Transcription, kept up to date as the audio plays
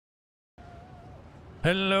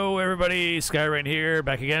Hello everybody, Skyrain here,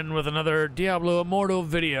 back again with another Diablo Immortal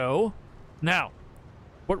video. Now,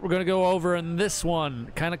 what we're going to go over in this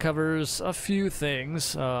one kind of covers a few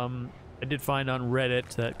things I did find on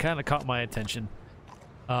Reddit that kind of caught my attention.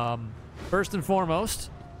 First and foremost,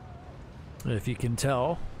 if you can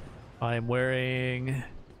tell, I'm wearing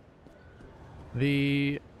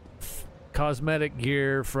the cosmetic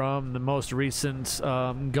gear from the most recent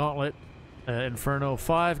gauntlet, Inferno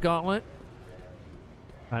 5 gauntlet.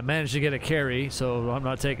 I managed to get a carry, so I'm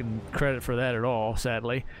not taking credit for that at all,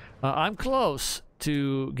 sadly. I'm close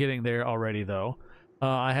to getting there already, though.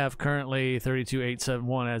 I have currently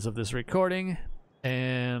 32,871 as of this recording,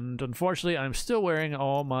 and unfortunately, I'm still wearing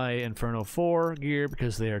all my Inferno 4 gear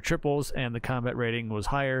because they are triples, and the combat rating was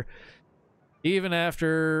higher. Even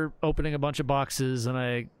after opening a bunch of boxes, and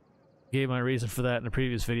I gave my reason for that in the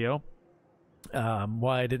previous video.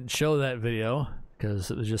 Why I didn't show that video, because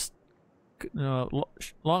it was just...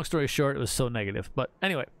 long story short, it was so negative. But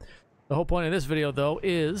anyway, the whole point of this video, though,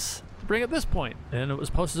 is to bring up this point, and it was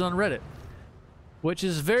posted on Reddit, which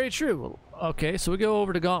is very true. Okay, so we go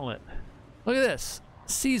over to Gauntlet. Look at this.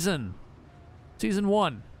 Season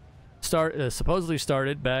 1 supposedly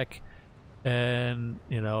started back in,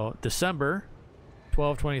 December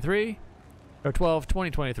 12/23 or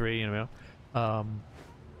 12/2023,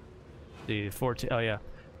 the 14. Oh yeah,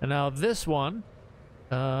 and now this one.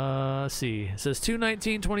 Let's see. It says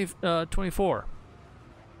 2/19/24.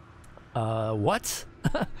 What?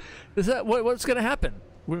 Is that what's going to happen?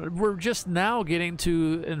 We're just now getting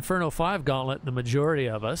to Inferno 5 Gauntlet, the majority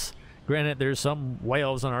of us. Granted, there's some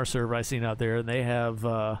whales on our server I've seen out there, and they have,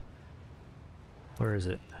 where is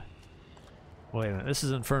it? Wait a minute. This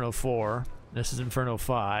is Inferno 4. This is Inferno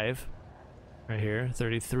 5. Right here.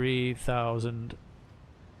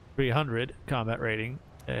 33,300 combat rating.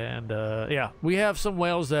 And yeah, we have some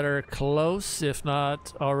whales that are close, if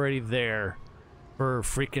not already there, for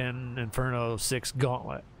freaking Inferno 6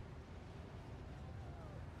 Gauntlet.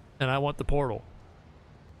 And I want the portal.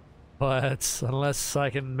 But unless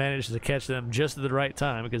I can manage to catch them just at the right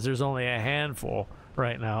time, because there's only a handful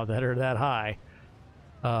right now that are that high.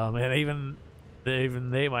 And even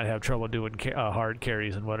they might have trouble doing hard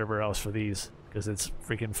carries and whatever else for these, because it's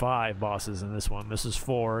freaking 5 bosses in this one. This is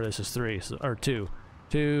 4, this is 3, so, or 2.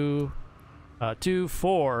 2,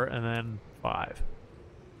 4, and then 5.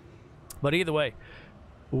 But either way,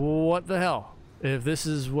 what the hell? If this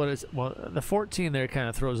is what it's... Well, the 14 there kind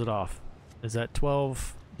of throws it off. Is that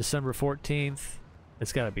December 14th?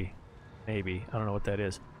 It's got to be. Maybe. I don't know what that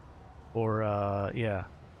is. Or, yeah.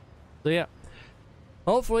 So, yeah.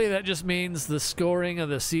 Hopefully that just means the scoring of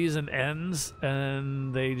the season ends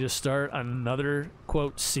and they just start another,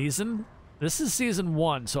 quote, season. This is season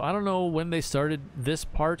 1, so I don't know when they started this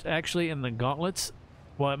part actually in the gauntlets.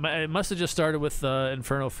 Well, it must have just started with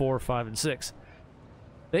Inferno 4, 5, and 6.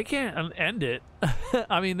 They can't end it.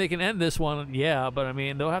 I mean, they can end this one, yeah, but I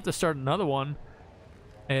mean, they'll have to start another one.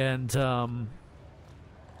 And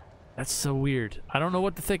that's so weird. I don't know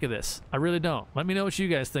what to think of this. I really don't. Let me know what you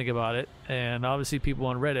guys think about it. And obviously people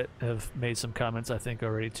on Reddit have made some comments, I think,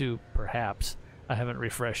 already too, perhaps. I haven't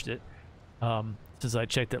refreshed it. Since I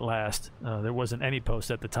checked it last. There wasn't any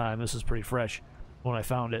post at the time. This is pretty fresh when I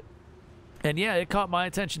found it. And yeah, it caught my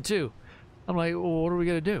attention too. I'm like, well, what are we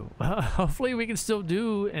going to do? Hopefully we can still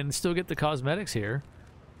do and still get the cosmetics here.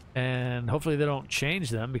 And hopefully they don't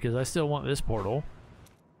change them, because I still want this portal.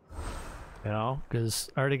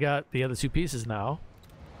 Because I already got the other 2 pieces now.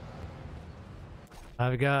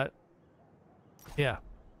 I've got... Yeah.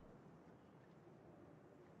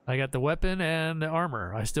 I got the weapon and the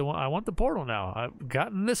armor. I want the portal now. I've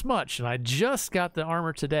gotten this much, and I just got the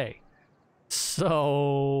armor today.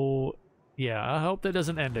 So, yeah, I hope that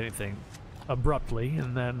doesn't end anything abruptly,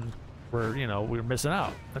 and then we're missing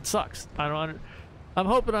out. That sucks. I'm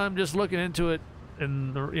hoping I'm just looking into it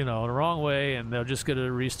in the, the wrong way, and they're just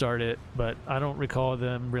gonna restart it. But I don't recall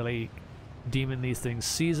them really deeming these things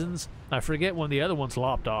seasons. I forget when the other ones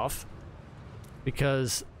lopped off,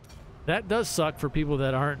 because that does suck for people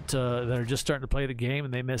that aren't that are just starting to play the game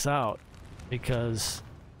and they miss out, because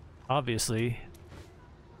obviously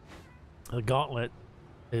the gauntlet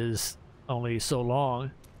is only so long,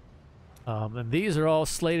 and these are all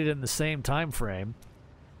slated in the same time frame.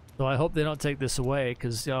 So I hope they don't take this away,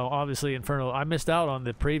 because obviously Inferno, I missed out on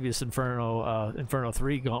the previous Inferno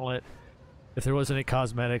 3 gauntlet. If there wasn't any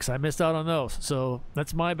cosmetics, I missed out on those. So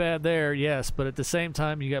that's my bad there, yes. But at the same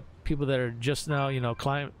time, you got people that are just now,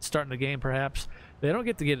 starting the game perhaps. They don't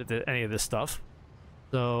get to any of this stuff.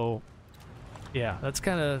 So, yeah, that's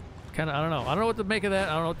kind of, I don't know. I don't know what to make of that.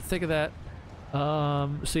 I don't know what to think of that. So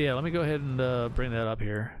yeah, let me go ahead and bring that up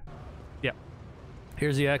here. Yeah.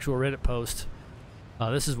 Here's the actual Reddit post.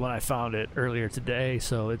 This is when I found it earlier today,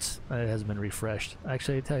 so it hasn't been refreshed.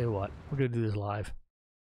 Actually, I tell you what, we're gonna do this live.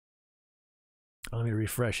 Let me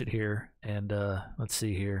refresh it here, and let's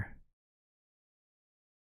see here.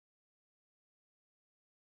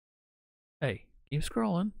 Hey, keep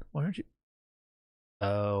scrolling. Why aren't you?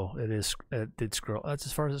 Oh, it did scroll. That's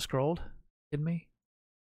as far as it scrolled. Kidding me?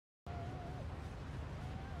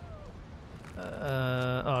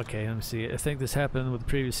 Okay, let me see. I think this happened with the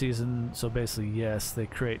previous season, so basically, yes, they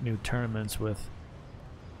create new tournaments with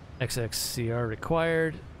XXCR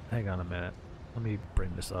required. Hang on a minute. Let me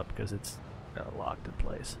bring this up because it's locked in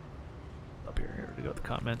place. Up here to go with the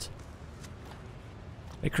comments.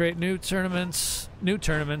 They create new tournaments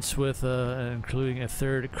with including a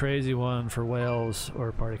third crazy one for whales or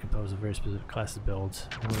a party composed of very specific classes builds.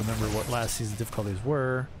 I don't remember what last season's difficulties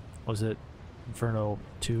were. Was it Inferno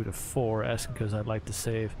 2 to 4? Asking because I'd like to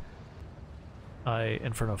save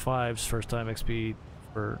Inferno 5's first time XP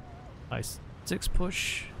for my 6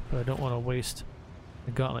 push, but I don't want to waste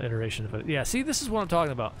the gauntlet iteration of it. Yeah, see, this is what I'm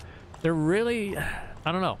talking about. They're really,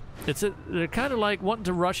 I don't know. They're kind of like wanting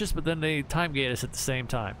to rush us, but then they time gate us at the same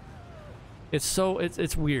time. It's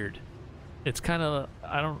weird. It's kind of,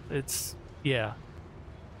 yeah.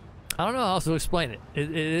 I don't know how else to explain it.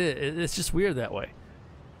 It's just weird that way.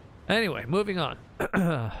 Anyway, moving on.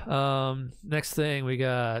 Next thing we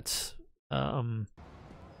got, Helicory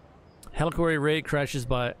raid crashes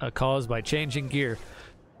caused by changing gear.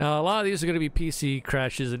 Now, a lot of these are going to be PC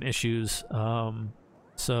crashes and issues.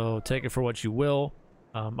 So take it for what you will.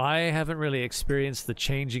 I haven't really experienced the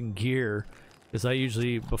changing gear because I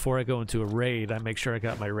usually, before I go into a raid, I make sure I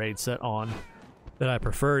got my raid set on that I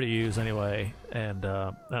prefer to use anyway, and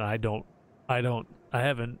I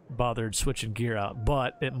haven't bothered switching gear out,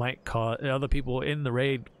 but it might cause other people in the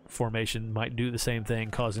raid formation might do the same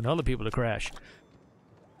thing, causing other people to crash.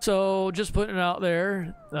 So just putting it out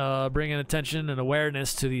there, bringing attention and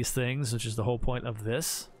awareness to these things, which is the whole point of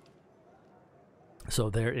this.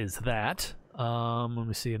 So there is that. Let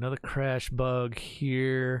me see, another crash bug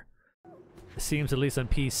here. It seems, at least on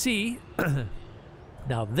PC.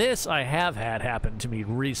 Now this I have had happen to me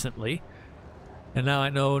recently, and now I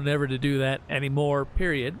know never to do that anymore,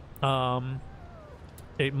 period.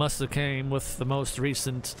 It must have came with the most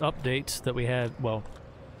recent update that we had, well,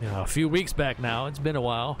 you know, a few weeks back now. It's been a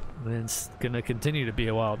while, and it's gonna continue to be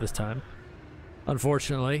a while this time,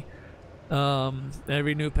 unfortunately.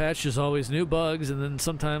 Every new patch is always new bugs, and then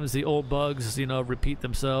sometimes the old bugs, you know, repeat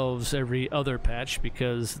themselves every other patch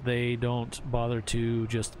because they don't bother to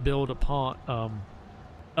just build upon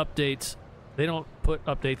updates. They don't put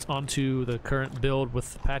updates onto the current build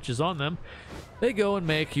with patches on them. They go and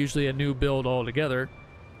make usually a new build altogether,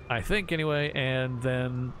 I think anyway, and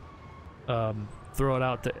then throw it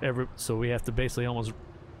out to so we have to basically almost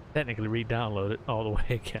technically re-download it all the way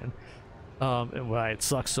again. And why it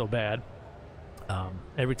sucks so bad.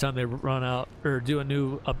 Every time they run out or do a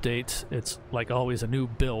new update, it's like always a new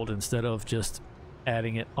build instead of just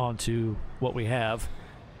adding it onto what we have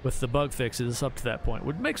with the bug fixes up to that point,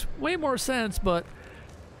 which makes way more sense. But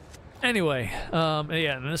anyway,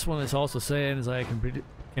 yeah, and this one is also saying is I can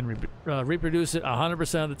reproduce it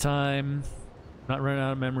 100% of the time, not running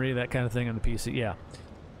out of memory, that kind of thing on the PC. Yeah.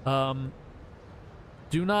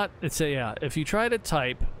 Do not, yeah, if you try to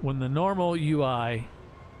type when the normal UI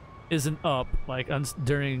isn't up, like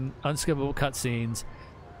during unskippable cutscenes,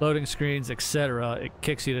 loading screens, etc., it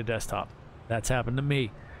kicks you to desktop. That's happened to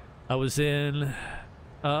me. I was in,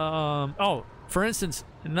 oh, for instance,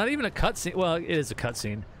 not even a cutscene, well, it is a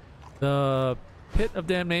cutscene. The Pit of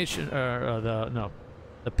Damnation, the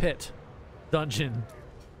Pit Dungeon,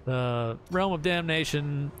 the Realm of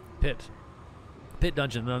Damnation Pit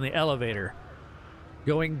Dungeon on the elevator.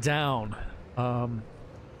 Going down,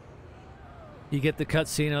 you get the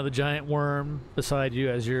cutscene of the giant worm beside you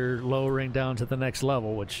as you're lowering down to the next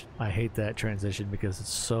level, which I hate that transition because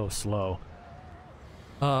it's so slow.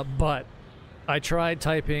 But I tried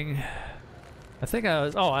typing, I think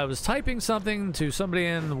I was typing something to somebody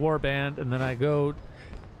in the warband, and then I was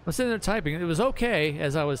sitting there typing. It was okay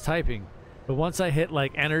as I was typing, but once I hit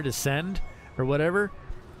like enter to send or whatever,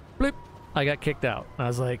 blip, I got kicked out. I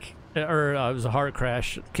was like, it was a hard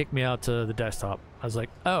crash, kicked me out to the desktop. I was like,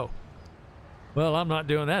 oh, well, I'm not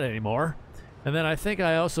doing that anymore. And then I think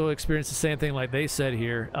I also experienced the same thing like they said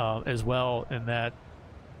here as well, in that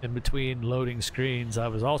in between loading screens, I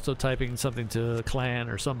was also typing something to the clan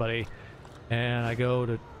or somebody, and I go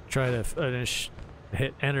to try to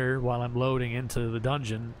hit enter while I'm loading into the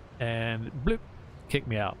dungeon, and bloop, kick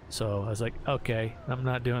me out. So I was like, okay, I'm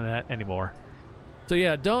not doing that anymore. So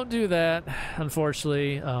yeah, don't do that,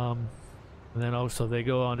 unfortunately. And then also they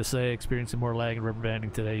go on to say experiencing more lag and rubber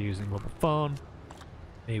banding today using mobile phone.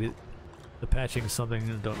 Maybe the patching is something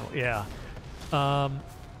I don't know. Yeah.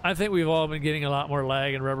 I think we've all been getting a lot more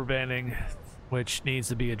lag and rubber banding, which needs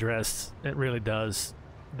to be addressed. It really does.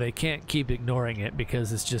 They can't keep ignoring it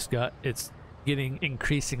because it's getting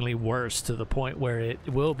increasingly worse to the point where it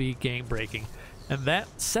will be game breaking. And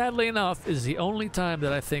that, sadly enough, is the only time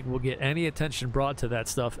that I think we'll get any attention brought to that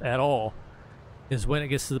stuff at all, is when it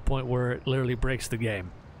gets to the point where it literally breaks the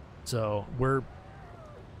game. So we're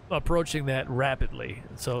approaching that rapidly.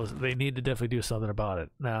 So they need to definitely do something about it.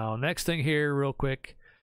 Now, next thing here, real quick.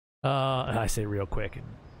 And I say real quick, and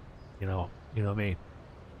you know me.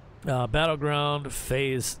 Battleground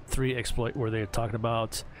Phase 3 exploit, where they're talking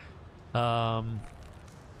about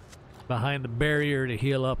behind the barrier to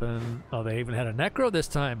heal up, and they even had a necro this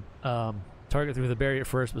time. Target through the barrier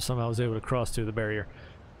first, but somehow I was able to cross through the barrier.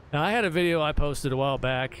 Now, I had a video I posted a while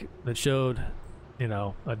back that showed,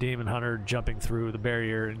 a demon hunter jumping through the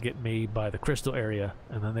barrier and getting me by the crystal area,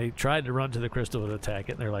 and then they tried to run to the crystal to attack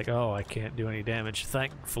it, and they're like, "Oh, I can't do any damage."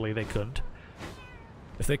 Thankfully, they couldn't.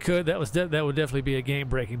 If they could, that would definitely be a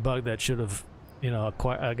game-breaking bug that should have,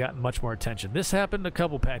 gotten much more attention. This happened a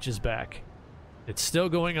couple patches back. It's still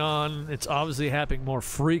going on. It's obviously happening more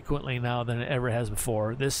frequently now than it ever has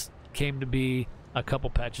before. This came to be a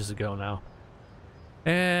couple patches ago now.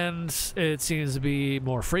 And it seems to be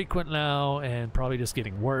more frequent now and probably just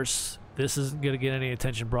getting worse. This isn't going to get any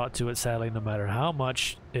attention brought to it, sadly, no matter how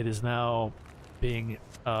much it is now being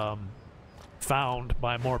found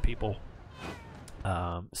by more people.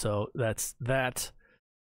 So that's that.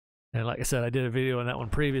 And like I said, I did a video on that one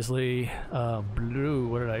previously. Blue,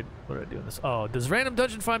 what did I do in this? Oh, does Random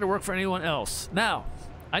Dungeon Finder work for anyone else? Now,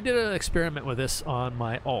 I did an experiment with this on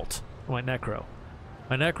my alt, my Necro.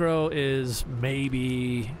 My Necro is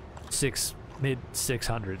maybe mid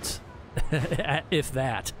 600s, if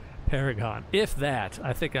that. Paragon, if that.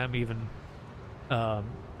 I think I'm even,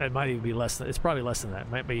 it might even be less than, it's probably less than that.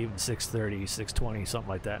 It might be even 630, 620, something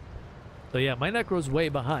like that. So yeah, my Necro's way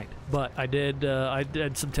behind, but I did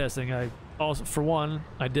some testing. I also, for one,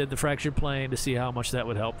 I did the fractured plane to see how much that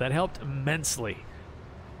would help. That helped immensely.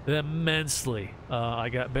 Immensely. I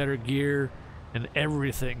got better gear and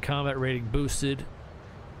everything, combat rating boosted.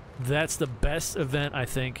 That's the best event, I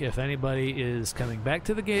think, if anybody is coming back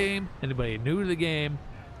to the game, anybody new to the game,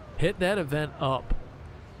 hit that event up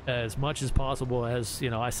as much as possible, as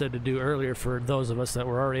I said to do earlier for those of us that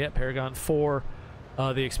were already at Paragon 4,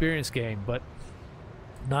 the experience game. But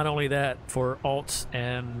not only that, for alts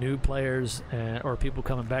and new players or people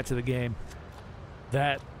coming back to the game,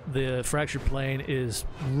 that the fractured plane is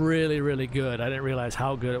really, really good. I didn't realize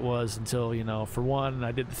how good it was until, for one,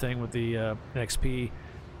 I did the thing with the XP.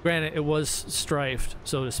 Granted, it was strifed,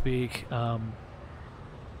 so to speak,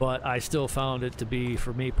 but I still found it to be,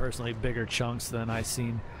 for me personally, bigger chunks than I've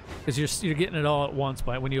seen, because you're getting it all at once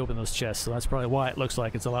when you open those chests. So that's probably why it looks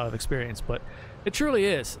like it's a lot of experience, but it truly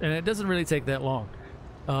is, and it doesn't really take that long.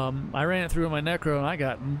 I ran it through my Necro, and I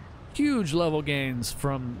got huge level gains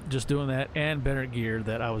from just doing that, and better gear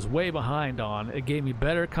that I was way behind on. It gave me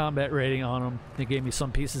better combat rating on them. It gave me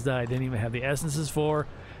some pieces that I didn't even have the essences for.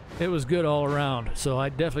 It was good all around, so I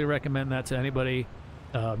definitely recommend that to anybody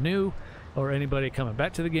new, or anybody coming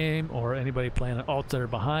back to the game, or anybody playing an alt that are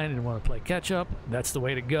behind and want to play catch up. That's the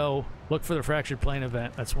way to go. Look for the Fractured Plane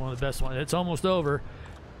event. That's one of the best ones. It's almost over,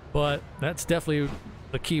 but that's definitely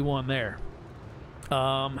the key one there.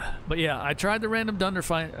 But yeah, I tried the random Dungeon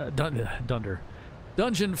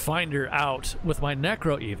Finder out with my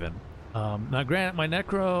Necro even. Now granted, my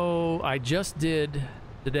Necro I just did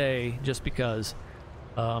today just because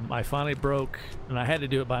I finally broke, and I had to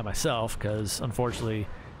do it by myself because unfortunately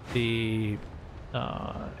the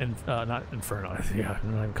not Inferno, yeah,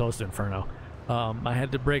 I'm not even close to Inferno. I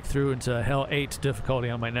had to break through into Hell 8 difficulty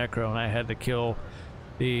on my Necro, and I had to kill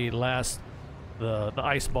the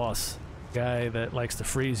ice boss guy that likes to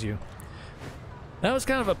freeze you. That was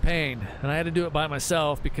kind of a pain, and I had to do it by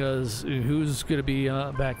myself because who's going to be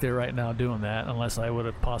back there right now doing that unless I would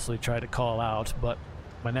have possibly tried to call out. But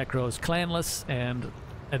my Necro is clanless and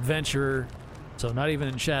adventurer, so not even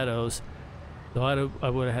in shadows. So I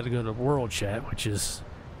would have had to go to world chat, which is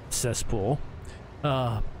cesspool,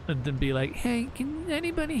 and then be like, "Hey, can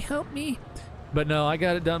anybody help me?" But no, I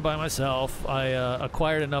got it done by myself. I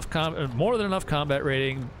acquired enough more than enough combat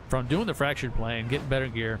rating from doing the fractured plane, getting better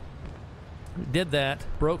gear. Did that,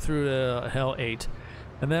 broke through to Hell 8,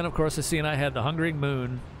 and then of course I had the Hungering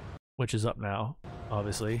Moon, which is up now,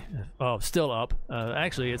 obviously. Oh, still up.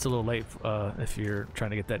 Actually, it's a little late if you're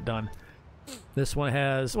trying to get that done. This one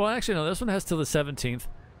has, well, actually no, this one has till the 17th.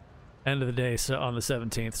 end of the day, so on the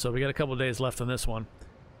 17th. So we got a couple days left on this one.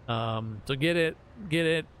 So get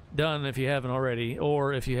it done if you haven't already,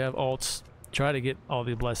 or if you have alts, try to get all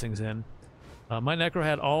the blessings in. My necro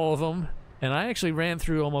had all of them, and I actually ran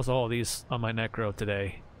through almost all of these on my necro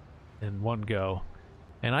today in one go,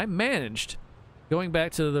 and I managed, going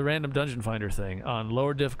back to the random dungeon finder thing on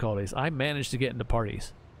lower difficulties, I managed to get into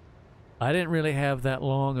parties. I didn't really have that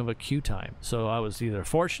long of a queue time, so I was either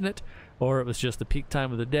fortunate or it was just the peak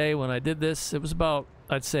time of the day when I did this. It was about,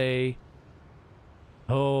 I'd say,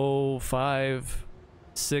 5,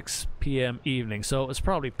 6 p.m. evening, so it was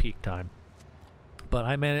probably peak time. But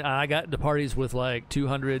I got into parties with like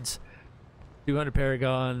 200s, 200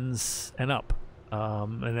 paragons and up,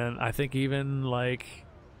 and then I think even like,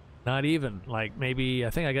 not even like, maybe I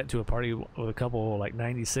think I got to a party with a couple like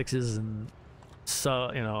 96s and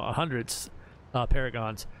so, you know, 100s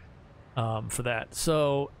paragons for that.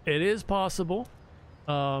 So it is possible,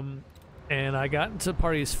 and I got into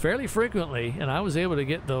parties fairly frequently, and I was able to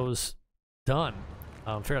get those done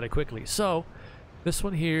fairly quickly. So this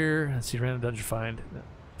one here, let's see, random dungeon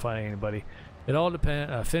finding anybody. It all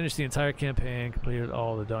depends. Finished the entire campaign, completed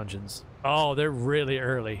all the dungeons. Oh, they're really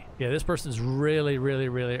early. Yeah, this person's really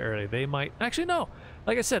early. They might actually, no,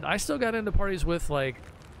 like I said, I still got into parties with like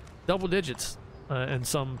double digits in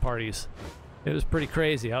some parties. It was pretty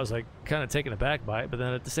crazy. I was like kind of taken aback by it, but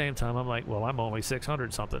then at the same time I'm like, well, I'm only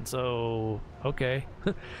 600 something, so okay.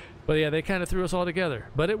 But yeah, they kind of threw us all together,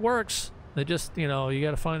 but it works. They just, you know, you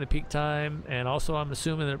got to find the peak time, and also I'm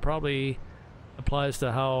assuming that it probably applies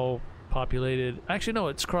to how populated. Actually, no,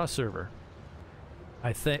 it's cross server,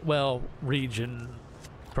 I think. Well, region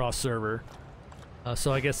cross server,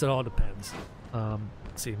 so I guess it all depends.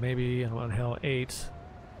 Let's see, maybe I'm on Hell 8.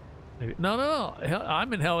 Maybe. No,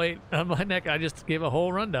 I'm in Hell 8 on my neck. I just gave a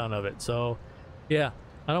whole rundown of it. So yeah,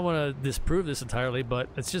 I don't want to disprove this entirely, but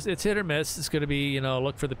it's hit or miss. It's going to be, you know,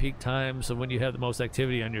 look for the peak time, so when you have the most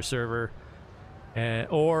activity on your server,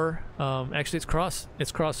 or actually it's cross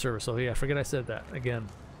server. So yeah, I forget I said that again.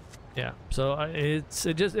 Yeah, so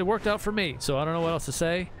it worked out for me. So I don't know what else to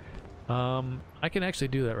say. I can actually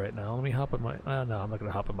do that right now. Let me hop on my. No, I'm not going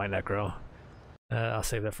to hop on my necro. I'll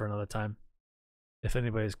save that for another time, if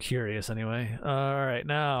anybody's curious anyway. Alright,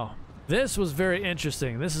 now, this was very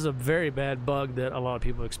interesting. This is a very bad bug that a lot of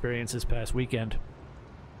people experienced this past weekend.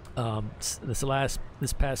 This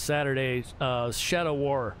past Saturday, Shadow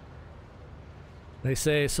War. They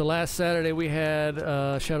say, so last Saturday we had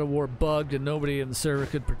Shadow War bugged and nobody in the server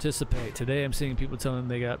could participate. Today I'm seeing people telling them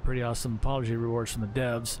they got pretty awesome apology rewards from the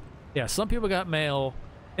devs. Yeah, some people got mail,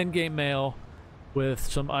 in-game mail, with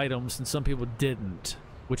some items, and some people didn't,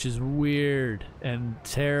 which is weird and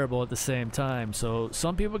terrible at the same time. So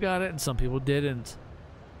some people got it and some people didn't.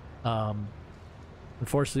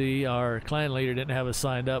 Unfortunately, our client leader didn't have us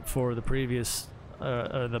signed up for the previous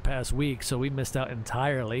the past week, so we missed out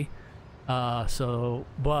entirely.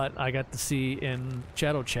 But I got to see in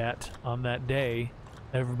Shadow Chat on that day,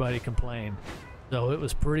 everybody complained. So it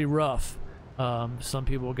was pretty rough. Some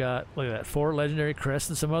people got, look at that, 4 legendary crests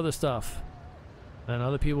and some other stuff. And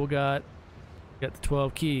other people got the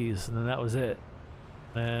 12 keys, and then that was it.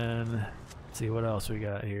 And let's see what else we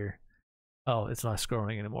got here. Oh, it's not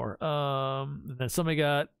scrolling anymore. Then somebody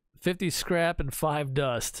got 50 scrap and 5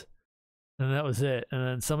 dust, and that was it. And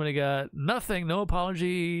then somebody got nothing, no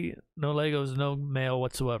apology, no Legos, no mail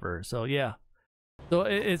whatsoever. So yeah, so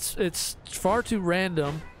it's far too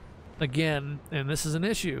random again, and this is an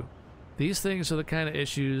issue. These things are the kind of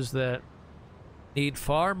issues that need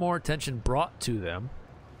far more attention brought to them,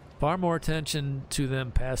 far more attention to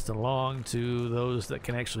them passed along to those that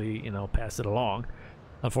can actually, you know, pass it along.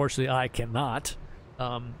 Unfortunately, I cannot,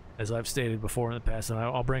 as I've stated before in the past, and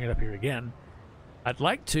I'll bring it up here again. I'd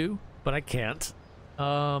like to, but I can't.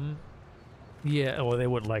 Yeah, well, they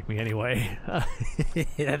wouldn't like me anyway.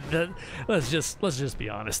 Yeah, let's just be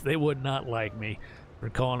honest. They would not like me for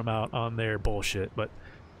calling them out on their bullshit. But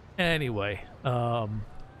anyway,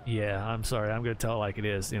 yeah, I'm sorry. I'm going to tell it like it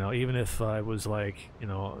is. You know, even if I was like, you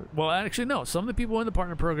know, well, actually, no. Some of the people in the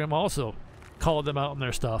partner program also called them out on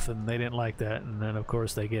their stuff, and they didn't like that. And then, of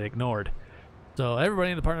course, they get ignored. So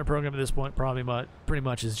everybody in the partner program at this point probably pretty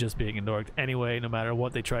much is just being ignored anyway, no matter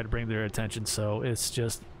what they try to bring to their attention. So it's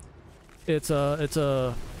just, it's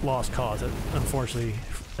a lost cause, unfortunately,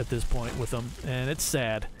 at this point with them, and it's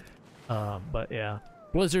sad. But yeah.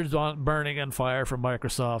 Blizzard's burning on fire from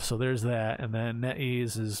Microsoft, so there's that. And then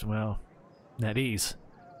NetEase is, well, NetEase,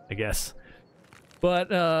 I guess. But,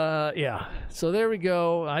 yeah. So there we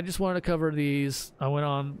go. I just wanted to cover these. I went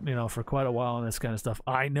on, you know, for quite a while on this kind of stuff.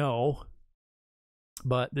 I know.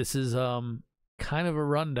 But this is kind of a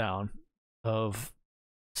rundown of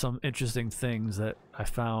some interesting things that I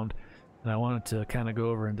found, and I wanted to kind of go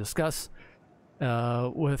over and discuss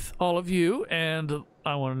with all of you, and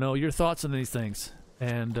I want to know your thoughts on these things,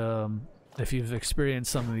 and if you've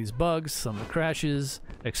experienced some of these bugs, some of the crashes,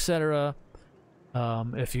 etc.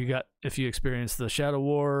 If you experienced the Shadow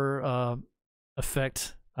War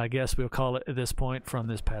effect, I guess we'll call it at this point, from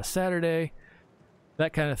this past Saturday,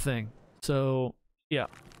 that kind of thing. So yeah,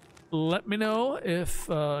 let me know if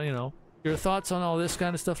you know, your thoughts on all this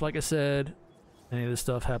kind of stuff. Like I said, any of this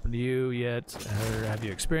stuff happened to you yet, or have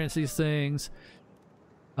you experienced these things?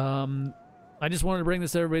 I just wanted to bring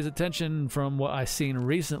this to everybody's attention from what I've seen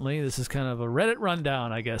recently. This is kind of a Reddit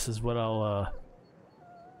rundown, I guess, is what I'll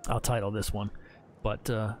title this one. But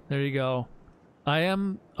there you go. I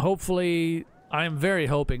am very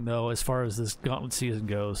hoping, though, as far as this gauntlet season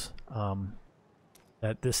goes,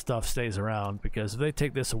 that this stuff stays around, because if they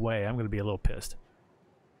take this away, I'm going to be a little pissed.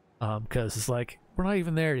 Because it's like, we're not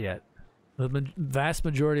even there yet. The vast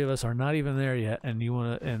majority of us are not even there yet, and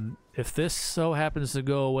and if this so happens to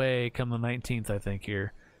go away come the 19th, I think,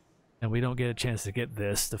 here, and we don't get a chance to get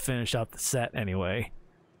this to finish out the set anyway,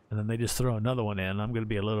 and then they just throw another one in, I'm going to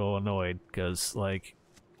be a little annoyed, because, like,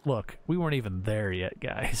 look, we weren't even there yet,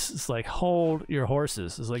 guys. It's like, hold your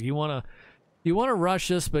horses. It's like, you want to rush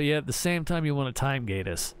us, but yet at the same time you want to time gate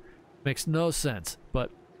us. Makes no sense. But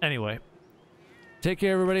anyway, take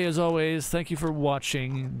care, everybody. As always, thank you for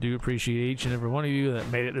watching. Do appreciate each and every one of you that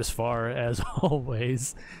made it this far, as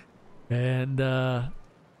always. And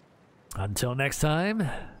until next time,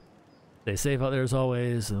 stay safe out there as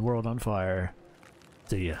always, and the world on fire.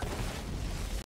 See ya.